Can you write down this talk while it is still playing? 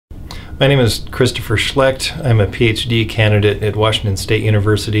My name is Christopher Schlect. I'm a PhD candidate at Washington State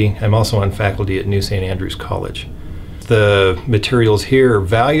University. I'm also on faculty at New St. Andrews College. The materials here are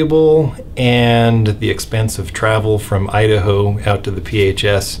valuable, and the expense of travel from Idaho out to the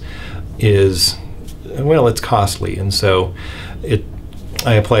PHS is, well, it's costly. And so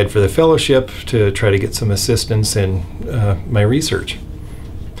I applied for the fellowship to try to get some assistance in my research.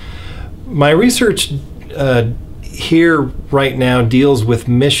 My research here right now deals with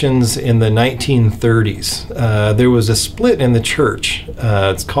missions in the 1930s. There was a split in the church.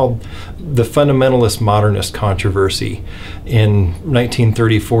 It's called the Fundamentalist-Modernist controversy in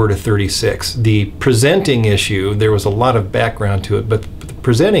 1934 to 36. The presenting issue, there was a lot of background to it, but the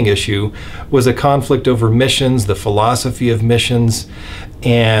presenting issue was a conflict over missions, the philosophy of missions,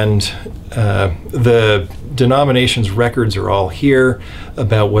 and the denomination's records are all here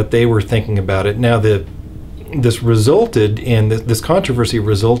about what they were thinking about it. Now, this controversy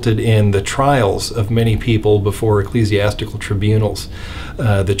resulted in the trials of many people before ecclesiastical tribunals.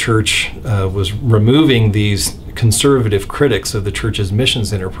 The church was removing these conservative critics of the church's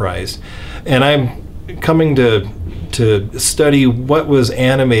missions enterprise. And I'm coming to study what was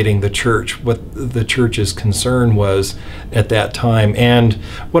animating the church, what the church's concern was at that time. And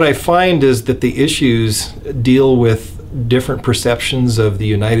what I find is that the issues deal with different perceptions of the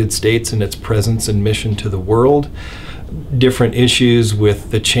United States and its presence and mission to the world, different issues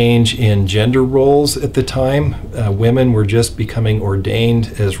with the change in gender roles at the time. Women were just becoming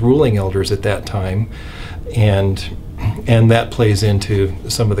ordained as ruling elders at that time, and that plays into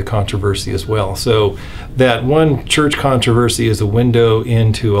some of the controversy as well. So that one church controversy is a window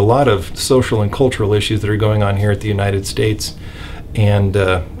into a lot of social and cultural issues that are going on here at the United States, and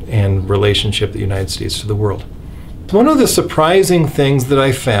relationship of the United States to the world. One of the surprising things that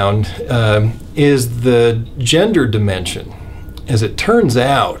I found is the gender dimension. As it turns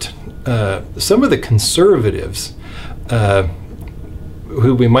out, some of the conservatives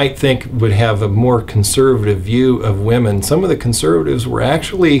who we might think would have a more conservative view of women, some of the conservatives were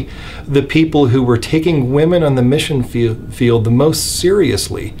actually the people who were taking women on the mission field the most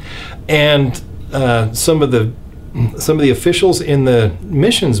seriously. And some of the officials in the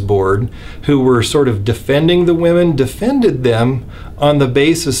missions board who were sort of defending the women defended them on the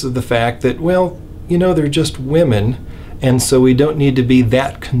basis of the fact that, well, you know, they're just women, and so we don't need to be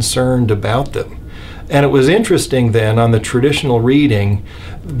that concerned about them. And it was interesting then, on the traditional reading,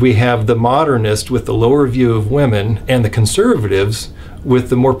 we have the modernist with the lower view of women and the conservatives with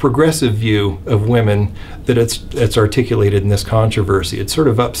the more progressive view of women that it's articulated in this controversy. It sort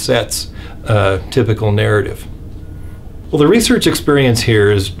of upsets typical narrative. Well, the research experience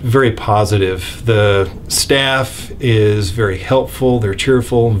here is very positive. The staff is very helpful, they're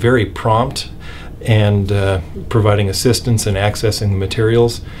cheerful, very prompt, and providing assistance and accessing the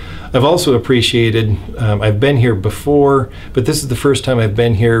materials. I've also appreciated, I've been here before, but this is the first time I've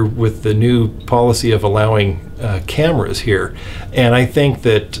been here with the new policy of allowing cameras here. And I think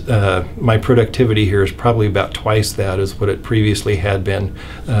that my productivity here is probably about twice that as what it previously had been,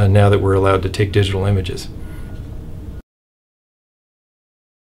 now that we're allowed to take digital images.